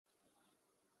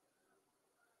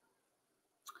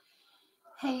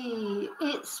Hey,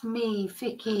 it's me,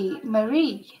 Vicky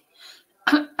Marie.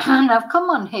 And I've come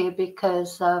on here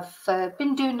because I've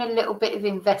been doing a little bit of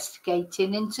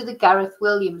investigating into the Gareth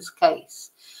Williams case.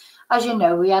 As you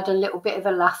know, we had a little bit of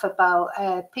a laugh about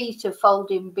Peter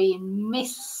Folding being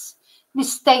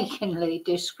mistakenly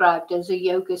described as a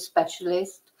yoga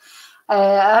specialist.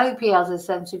 I hope he has a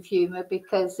sense of humour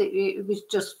because it was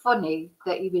just funny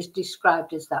that he was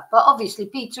described as that. But obviously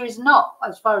Peter is not,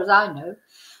 as far as I know,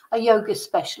 a yoga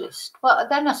specialist. But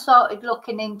then I started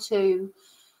looking into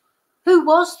who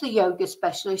was the yoga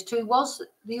specialist, who was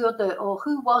the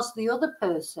other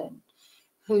person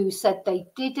who said they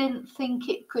didn't think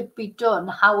it could be done.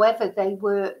 However,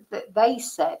 they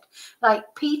said, like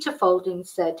Peter Folding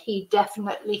said, he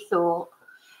definitely thought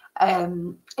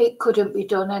it couldn't be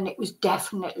done and it was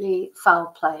definitely foul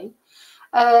play.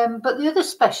 But the other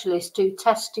specialist who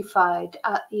testified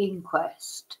at the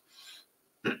inquest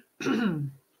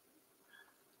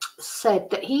said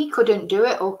that he couldn't do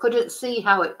it or couldn't see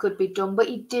how it could be done, but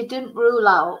he didn't rule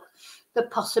out the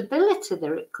possibility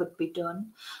that it could be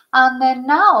done. And then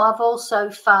now I've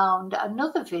also found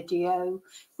another video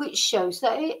which shows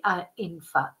that it in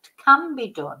fact can be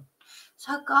done.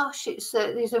 So gosh,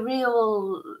 there's a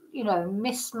real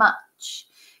mismatch.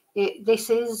 This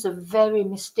is a very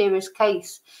mysterious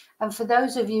case. And for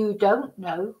those of you who don't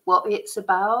know what it's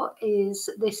about,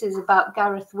 this is about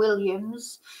Gareth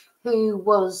Williams, who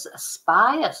was a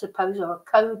spy, I suppose, or a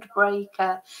code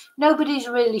breaker. Nobody's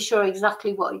really sure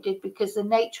exactly what he did because the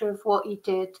nature of what he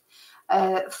did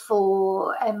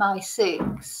for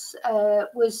MI6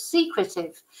 was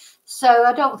secretive. So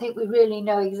I don't think we really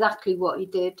know exactly what he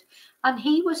did. And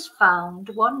he was found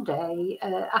one day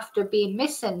after being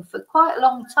missing for quite a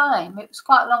long time. It was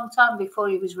quite a long time before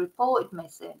he was reported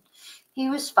missing. He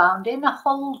was found in a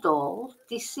holdall,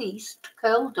 deceased,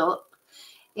 curled up,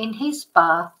 in his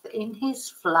bath, in his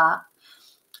flat.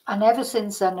 And ever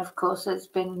since then, of course, there's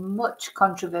been much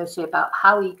controversy about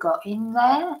how he got in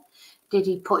there. Did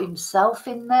he put himself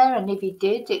in there? And if he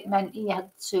did, it meant he had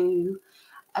to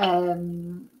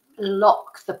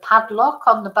lock the padlock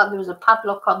on the back. There was a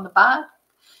padlock on the back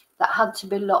that had to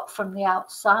be locked from the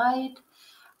outside.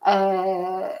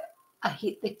 The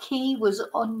key was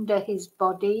under his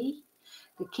body.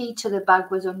 The key to the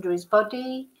bag was under his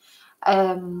body.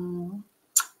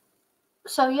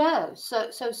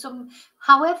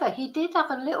 However, he did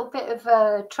have a little bit of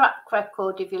a track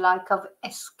record, if you like, of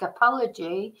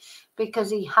escapology, because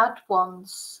he had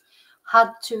once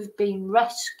had to have been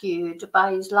rescued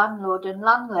by his landlord and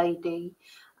landlady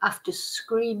after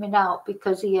screaming out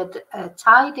because he had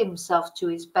tied himself to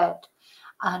his bed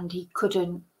and he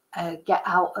couldn't get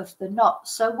out of the knot.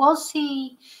 So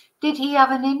did he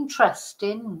have an interest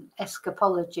in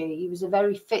escapology? He was a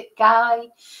very fit guy.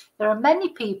 There are many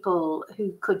people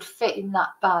who could fit in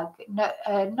that bag. No,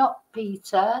 not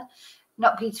Peter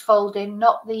Folding,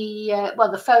 not the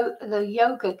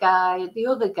yoga guy. The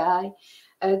other guy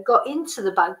got into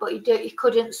the bag, but he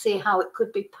couldn't see how it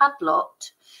could be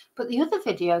padlocked. But the other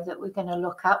video that we're going to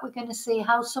look at, we're going to see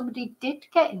how somebody did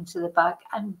get into the bag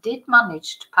and did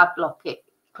manage to padlock it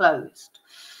closed.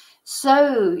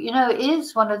 So, it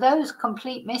is one of those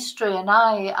complete mystery, and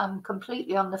I am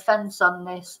completely on the fence on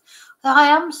this. I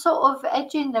am sort of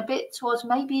edging a bit towards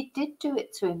maybe he did do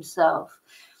it to himself.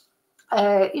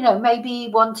 Maybe he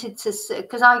wanted to,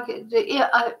 because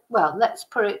let's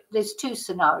put it, there's two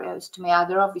scenarios to me.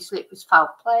 Either obviously it was foul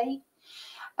play,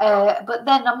 but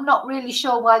then I'm not really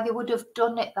sure why they would have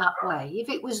done it that way. If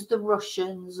it was the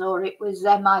Russians or it was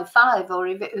MI5 or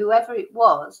whoever it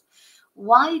was,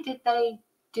 why did they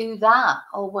do that?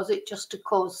 Or was it just to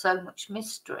cause so much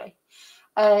mystery?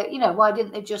 Why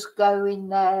didn't they just go in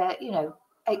their,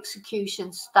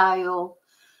 execution style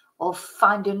or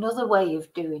find another way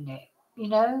of doing it?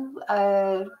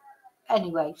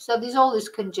 Anyway, so there's all this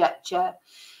conjecture.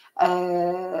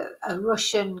 A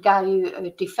Russian guy,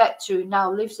 a defector who now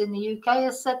lives in the UK,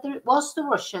 has said that it was the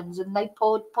Russians and they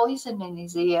poured poison in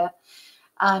his ear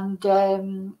and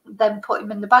then put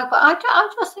him in the bag. But I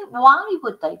just think, why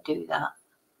would they do that?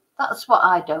 That's what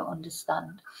I don't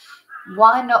understand.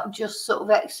 Why not just sort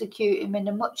of execute him in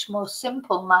a much more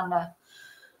simple manner?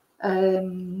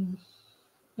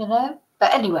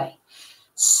 But anyway,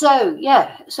 so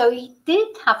he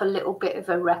did have a little bit of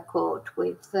a record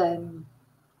with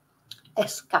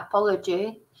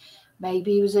escapology.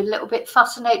 Maybe he was a little bit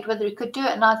fascinated whether he could do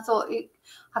it, and I thought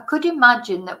I could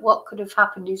imagine that what could have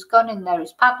happened, he's gone in there,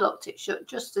 he's padlocked it shut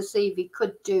just to see if he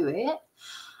could do it,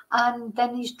 and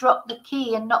then he's dropped the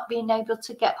key and not being able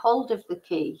to get hold of the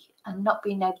key and not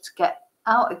being able to get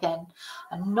out again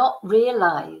and not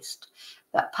realised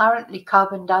that apparently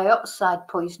carbon dioxide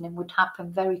poisoning would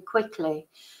happen very quickly.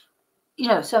 You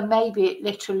know, so maybe it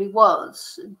literally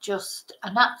was just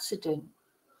an accident.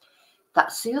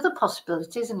 That's the other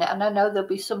possibility, isn't it? And I know there'll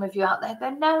be some of you out there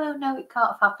going, no, no, it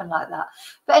can't happen like that.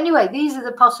 But anyway, these are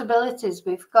the possibilities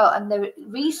we've got. And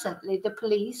recently, the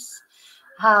police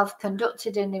have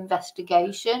conducted an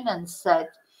investigation and said,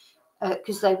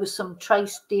 because there was some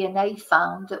trace DNA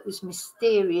found that was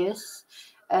mysterious.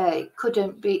 It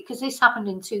couldn't be, because this happened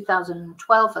in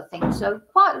 2012, I think, so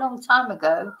quite a long time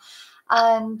ago.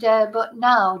 And but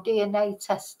now DNA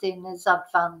testing has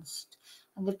advanced,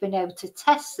 and they've been able to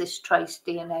test this trace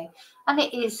DNA, and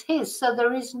it is his. So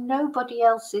there is nobody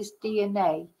else's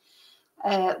DNA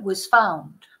was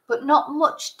found, but not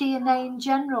much DNA in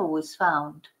general was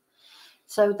found.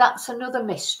 So that's another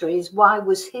mystery, is why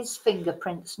was his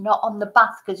fingerprints not on the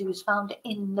bath? Because he was found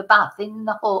in the bath, in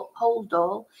the hold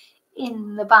all,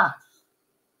 in the bath.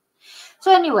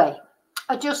 So anyway,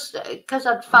 I just, because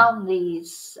I'd found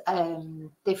these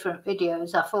different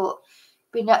videos, I thought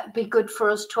it'd be good for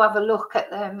us to have a look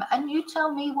at them, and you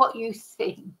tell me what you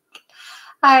think.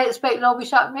 I expect you'll all be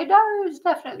shouting me, no, it's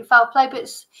definitely foul play, but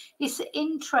it's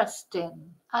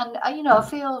interesting. And, you know, I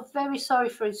feel very sorry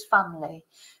for his family,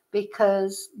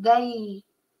 because they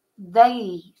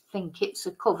think it's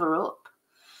a cover-up,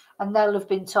 and they'll have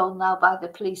been told now by the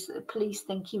police that the police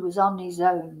think he was on his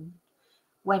own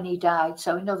when he died.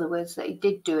 So in other words, that he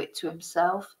did do it to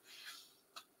himself.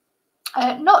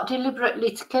 Not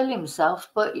deliberately to kill himself,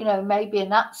 but, you know, maybe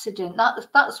an accident.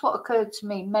 That's what occurred to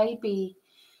me. Maybe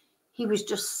he was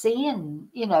just seeing,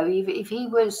 you know, if he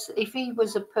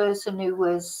was a person who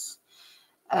was,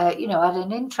 you know, had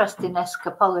an interest in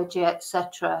escapology,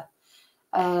 etc.,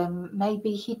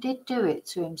 maybe he did do it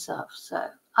to himself. So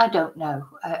I don't know.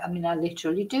 I mean, I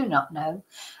literally do not know.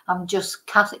 I'm just,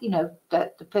 you know,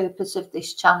 the purpose of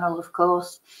this channel, of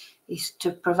course, is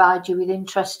to provide you with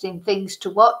interesting things to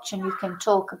watch, and you can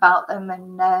talk about them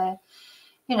and,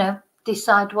 you know,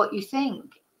 decide what you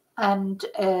think. And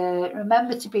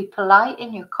remember to be polite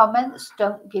in your comments.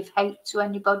 Don't give hate to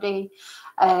anybody.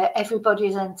 Everybody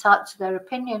is entitled to their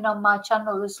opinion on my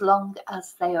channel, as long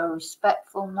as they are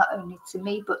respectful, not only to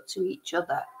me, but to each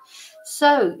other.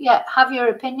 So, yeah, have your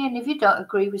opinion. If you don't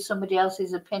agree with somebody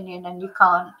else's opinion and you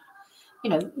can't, you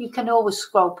know, you can always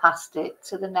scroll past it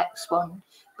to the next one.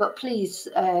 But please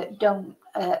don't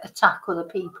attack other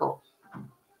people.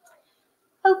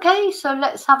 Okay, so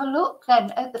let's have a look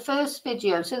then at the first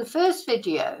video. So the first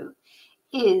video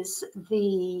is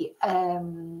the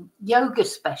yoga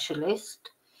specialist,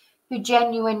 who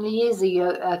genuinely is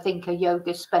I think a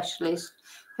yoga specialist,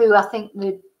 who I think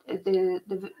the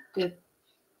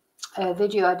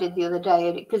video I did the other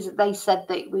day, because they said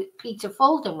that Peter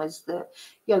Falding was the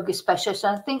yoga specialist,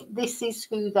 and I think this is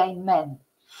who they meant.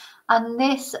 And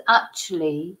this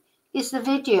actually is the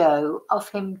video of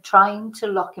him trying to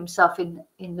lock himself in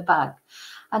the bag.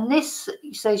 And this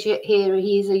says here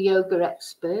he is a yoga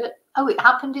expert. Oh, it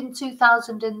happened in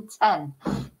 2010,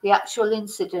 the actual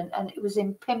incident, and it was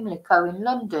in Pimlico in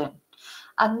London.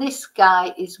 And this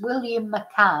guy is William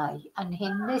Mackay, and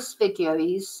in this video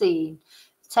he is seen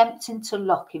attempting to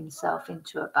lock himself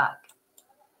into a bag.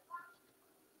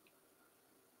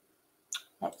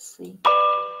 Let's see.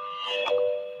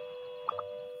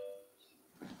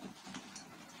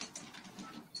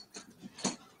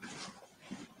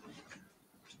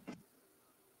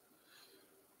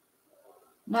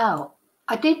 Now,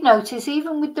 I did notice,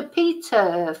 even with the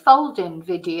Peter Falding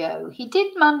video, he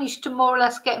did manage to more or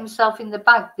less get himself in the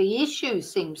bag. The issue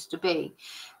seems to be,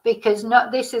 because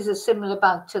this is a similar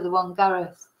bag to the one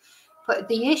Gareth, but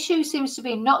the issue seems to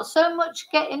be not so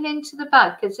much getting into the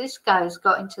bag, because this guy has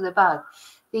got into the bag.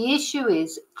 The issue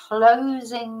is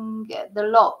closing the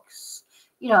locks,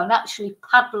 you know, and actually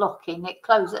padlocking it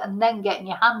closed and then getting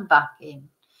your hand back in.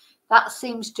 That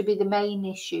seems to be the main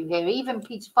issue here. Even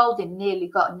Peter Falding nearly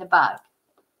got in the bag.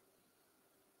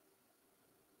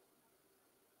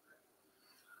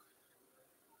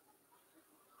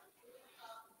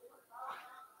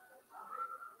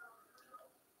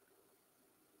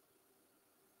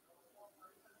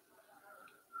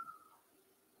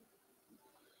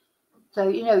 So,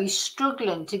 you know, he's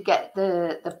struggling to get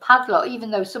the padlock,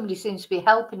 even though somebody seems to be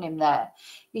helping him there.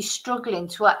 He's struggling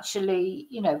to actually,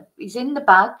 you know, he's in the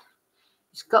bag.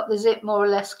 He's got the zip more or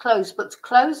less closed, but to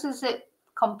close the zip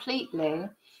completely,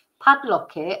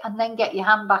 padlock it, and then get your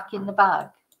hand back in the bag.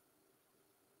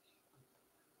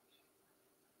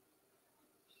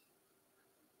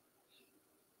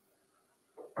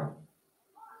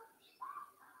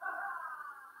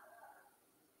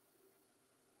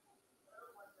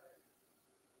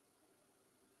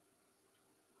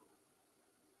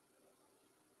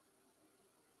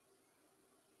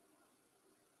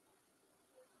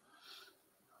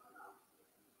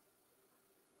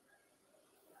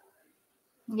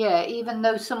 Yeah, even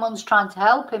though someone's trying to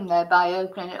help him there by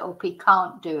opening it up, he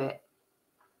can't do it.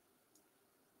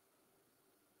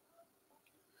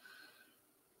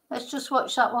 Let's just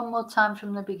watch that one more time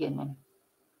from the beginning.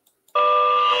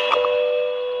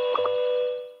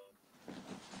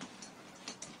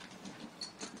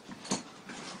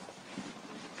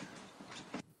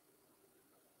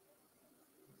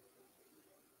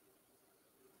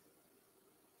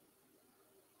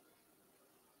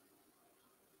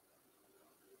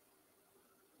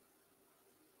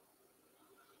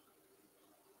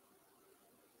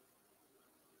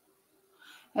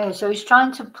 So he's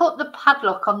trying to put the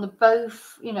padlock on the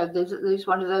both, you know, there's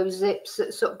one of those zips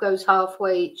that sort of goes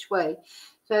halfway each way.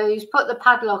 So he's put the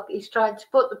padlock, he's trying to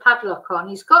put the padlock on.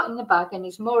 He's got in the bag and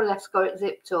he's more or less got it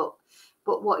zipped up.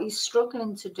 But what he's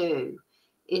struggling to do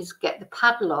is get the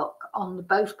padlock on the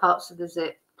both parts of the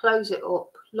zip, close it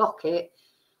up, lock it,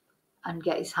 and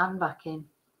get his hand back in.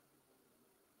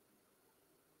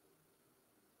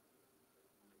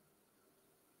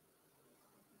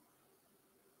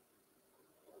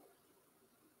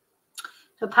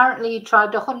 So apparently he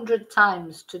tried 100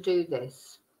 times to do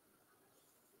this.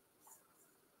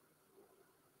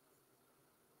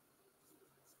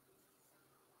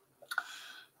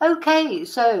 Okay,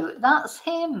 so that's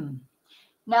him.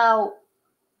 Now,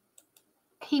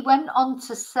 he went on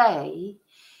to say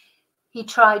he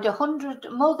tried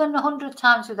more than 100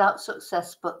 times without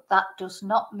success, but that does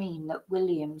not mean that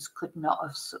Williams could not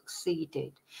have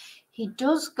succeeded. He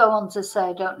does go on to say,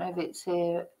 I don't know if it's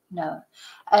here, no.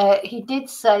 He did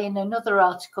say in another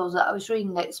article that I was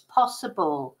reading that it's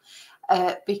possible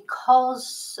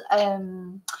because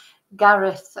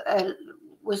Gareth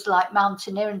was like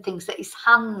mountaineering things, that his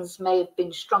hands may have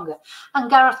been stronger. And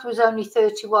Gareth was only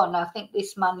 31. I think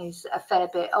this man is a fair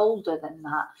bit older than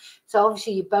that. So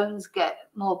obviously your bones get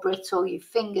more brittle, your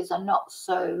fingers are not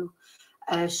so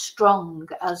strong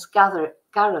as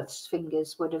Gareth's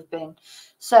fingers would have been.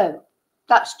 So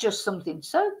that's just something.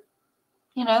 So,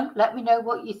 you know, let me know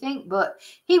what you think. But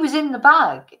he was in the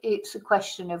bag. It's a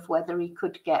question of whether he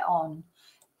could get on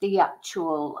the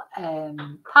actual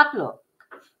padlock.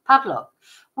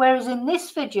 Whereas in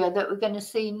this video that we're going to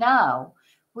see now,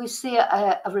 we see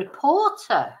a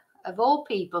reporter of all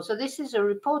people. So this is a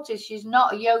reporter. She's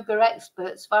not a yoga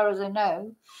expert as far as I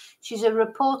know. She's a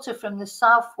reporter from the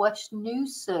Southwest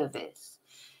News Service.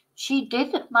 She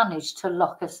did manage to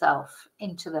lock herself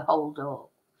into the hold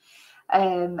all.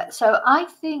 So I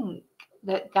think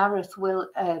that Gareth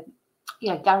Williams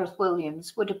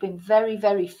would have been very,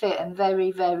 very fit and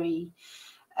very, very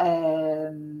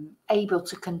able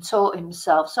to contort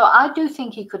himself. So I do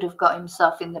think he could have got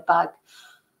himself in the bag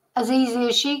as easy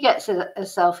as she gets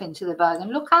herself into the bag.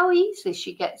 And look how easy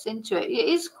she gets into it. It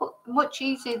is much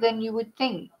easier than you would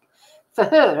think for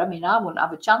her. I mean, I wouldn't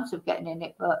have a chance of getting in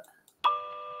it, but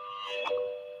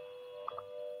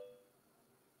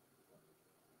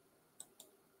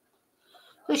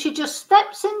so she just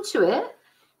steps into it,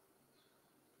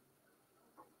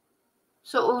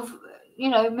 sort of, you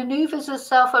know, maneuvers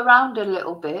herself around a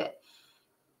little bit.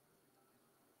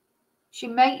 She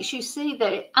makes you see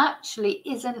that it actually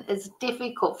isn't as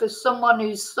difficult for someone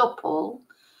who's supple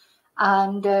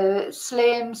and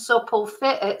slim, supple,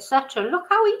 fit, etc. Look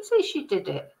how easy she did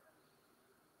it.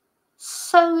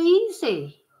 So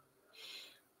easy.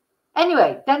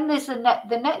 Anyway, then there's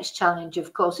the next challenge,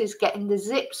 of course, is getting the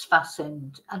zips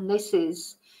fastened. And this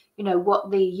is, you know,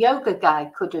 what the yoga guy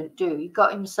couldn't do. He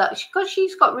got himself, because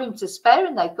she's got room to spare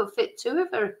and they could fit two of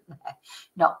her in there.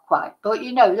 Not quite, but,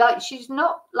 you know, like she's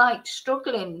not like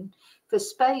struggling for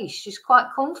space. She's quite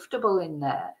comfortable in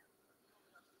there.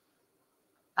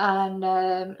 And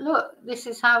look, this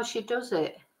is how she does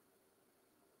it.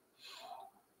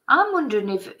 I'm wondering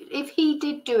if he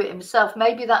did do it himself,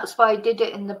 maybe that's why he did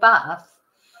it in the bath,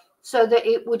 so that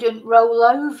it wouldn't roll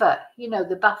over. You know,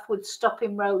 the bath would stop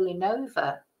him rolling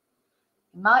over.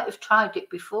 He might have tried it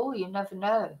before, you never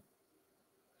know.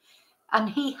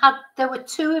 And there were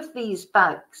two of these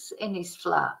bags in his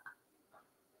flat.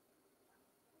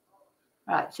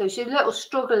 Right, so she's a little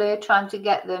struggle here trying to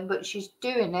get them, but she's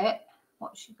doing it.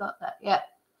 What's she got there? Yeah.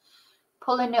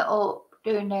 Pulling it up,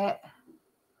 doing it.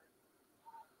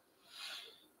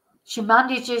 She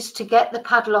manages to get the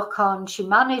padlock on. She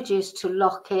manages to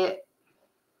lock it.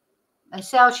 And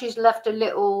see how she's left a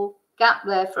little gap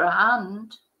there for a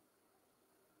hand.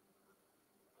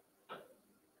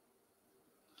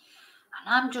 And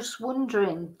I'm just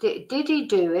wondering, did he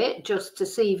do it just to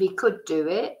see if he could do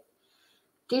it?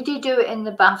 Did he do it in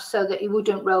the bath so that he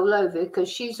wouldn't roll over? Because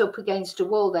she's up against a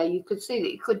wall there. You could see that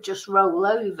he could just roll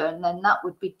over and then that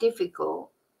would be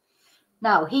difficult.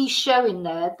 Now, he's showing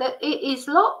there that it is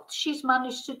locked. She's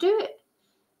managed to do it.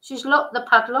 She's locked the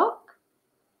padlock.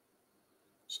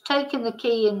 She's taken the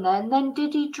key in there. And then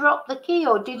did he drop the key,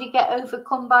 or did he get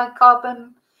overcome by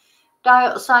carbon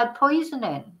dioxide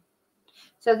poisoning?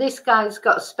 So this guy's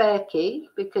got a spare key,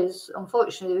 because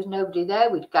unfortunately there was nobody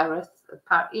there with Gareth.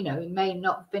 You know, it may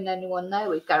not have been anyone there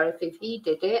with Gareth if he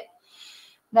did it.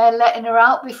 They're letting her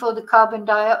out before the carbon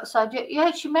dioxide.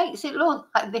 Yeah, she makes it look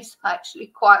like there's actually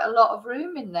quite a lot of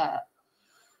room in there.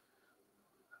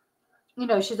 You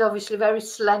know, she's obviously very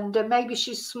slender. Maybe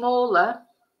she's smaller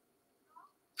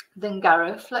than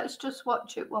Gareth. Let's just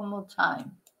watch it one more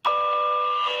time.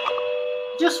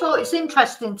 Just thought it's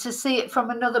interesting to see it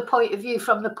from another point of view,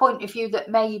 from the point of view that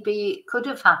maybe it could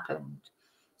have happened.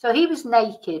 So he was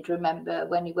naked, remember,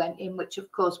 when he went in, which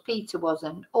of course Peter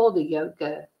wasn't, or the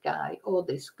yoga guy, or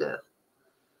this girl.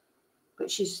 But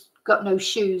she's got no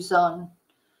shoes on.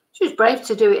 She was brave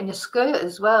to do it in a skirt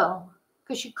as well,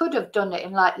 because she could have done it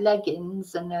in like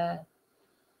leggings and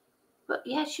but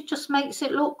yeah, she just makes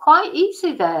it look quite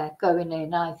easy there going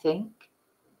in, I think.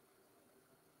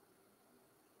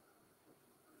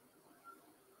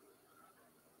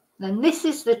 And this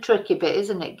is the tricky bit,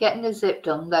 isn't it? Getting the zip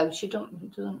done, though. She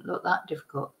doesn't look that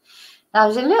difficult. Now,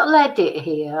 there's a little edit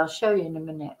here. I'll show you in a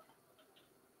minute.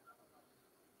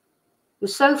 But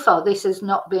so far, this has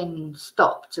not been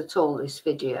stopped at all, this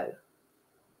video. I'm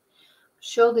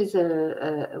sure there's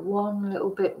a one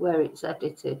little bit where it's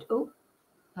edited. Oh,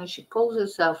 and she pulls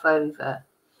herself over.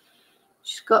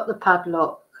 She's got the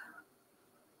padlock.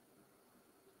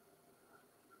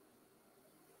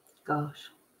 Gosh.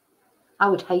 I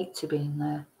would hate to be in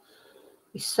there.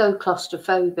 It's so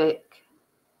claustrophobic.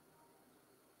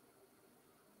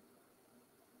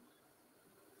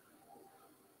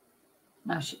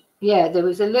 Now yeah, there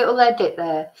was a little edit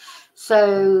there.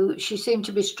 So she seemed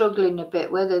to be struggling a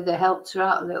bit. Whether they helped her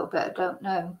out a little bit, I don't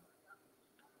know.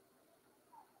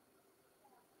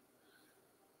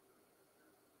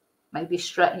 Maybe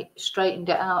straightened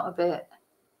it out a bit.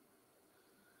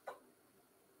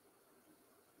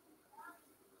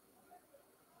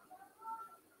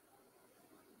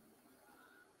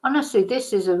 Honestly,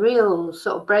 this is a real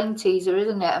sort of brain teaser,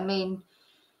 isn't it? I mean,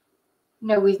 you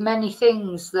know, with many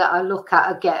things that I look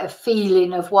at, I get a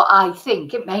feeling of what I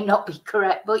think. It may not be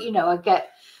correct, but, you know, I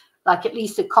get like at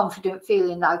least a confident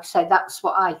feeling that I could say that's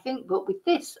what I think. But with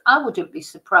this, I wouldn't be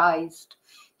surprised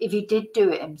if he did do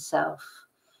it himself.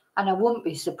 And I wouldn't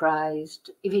be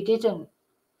surprised if he didn't.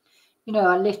 You know,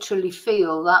 I literally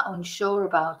feel that unsure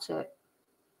about it.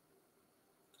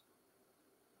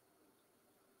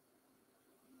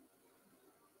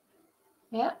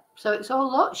 Yeah, so it's all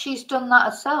locked. She's done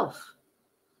that herself.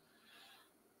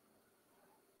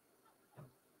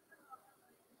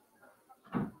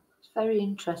 It's very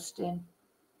interesting.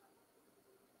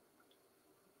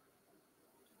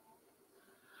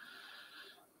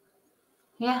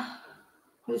 Yeah,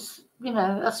 it's, you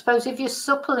know, I suppose if you're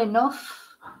supple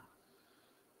enough,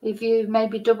 if you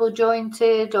maybe double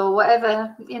jointed or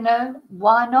whatever, you know,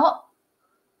 why not?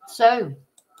 So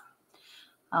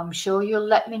I'm sure you'll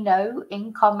let me know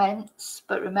in comments,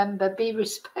 but remember, be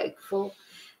respectful.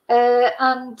 Gosh,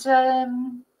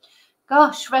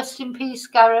 rest in peace,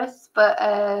 Gareth. But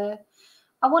I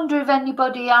wonder if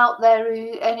anybody out there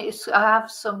who, I have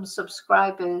some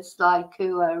subscribers like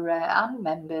who are and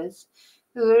members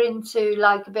who are into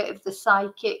like a bit of the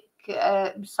psychic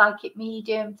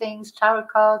medium things, tarot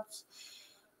cards.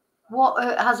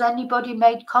 What has anybody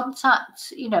made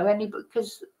contact? You know,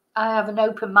 because I have an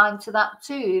open mind to that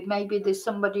too. Maybe there's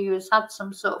somebody who has had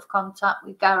some sort of contact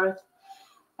with Gareth,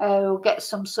 or get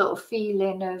some sort of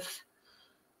feeling of,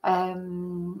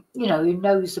 you know, who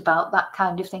knows about that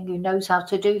kind of thing, who knows how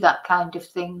to do that kind of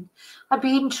thing. I'd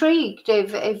be intrigued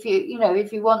if you know,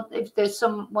 if there's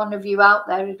one of you out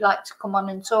there who'd like to come on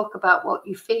and talk about what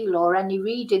you feel, or any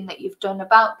reading that you've done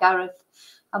about Gareth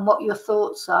and what your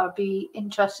thoughts are. I'd be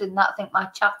interested in that. I think my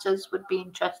chatters would be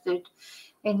interested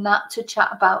in that, to chat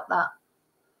about that.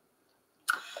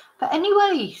 But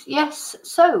anyway, yes,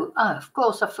 so of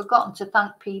course I've forgotten to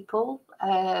thank people,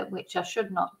 which I should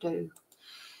not do.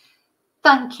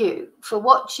 Thank you for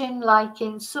watching,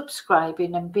 liking,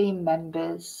 subscribing and being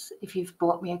members. If you've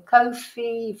bought me a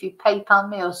Ko-fi, if you PayPal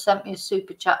me or sent me a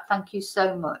super chat, thank you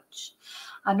so much.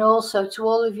 And also to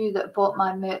all of you that bought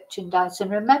my merchandise.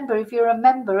 And remember, if you're a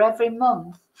member, every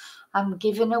month I'm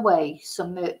giving away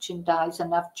some merchandise,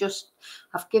 and I've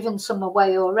given some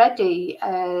away already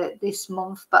this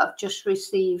month, but I've just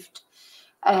received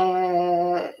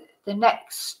the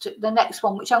next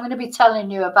one, which I'm going to be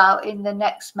telling you about in the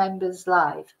next members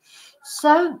live.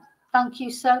 So Thank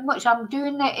you so much. I'm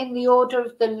doing it in the order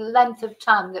of the length of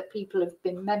time that people have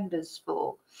been members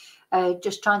for.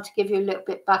 Just trying to give you a little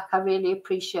bit back. I really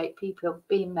appreciate people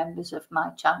being members of my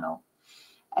channel,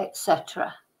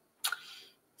 etc.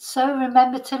 So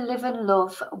remember to live and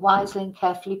love wisely and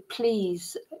carefully.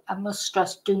 Please, I must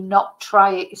stress, do not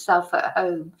try it yourself at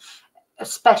home,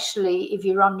 especially if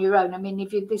you're on your own. I mean,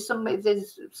 if there's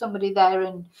somebody there,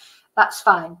 and that's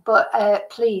fine, but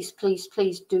please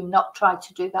do not try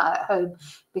to do that at home,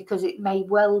 because it may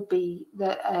well be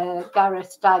that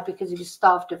Gareth died because he was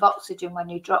starved of oxygen when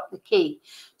he dropped the key.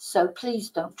 So please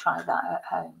don't try that at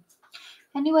home.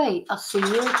 Anyway, I'll see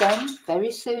you again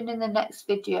very soon in the next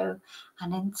video,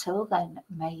 and until then,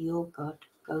 may your God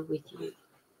go with you.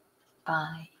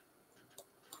 Bye.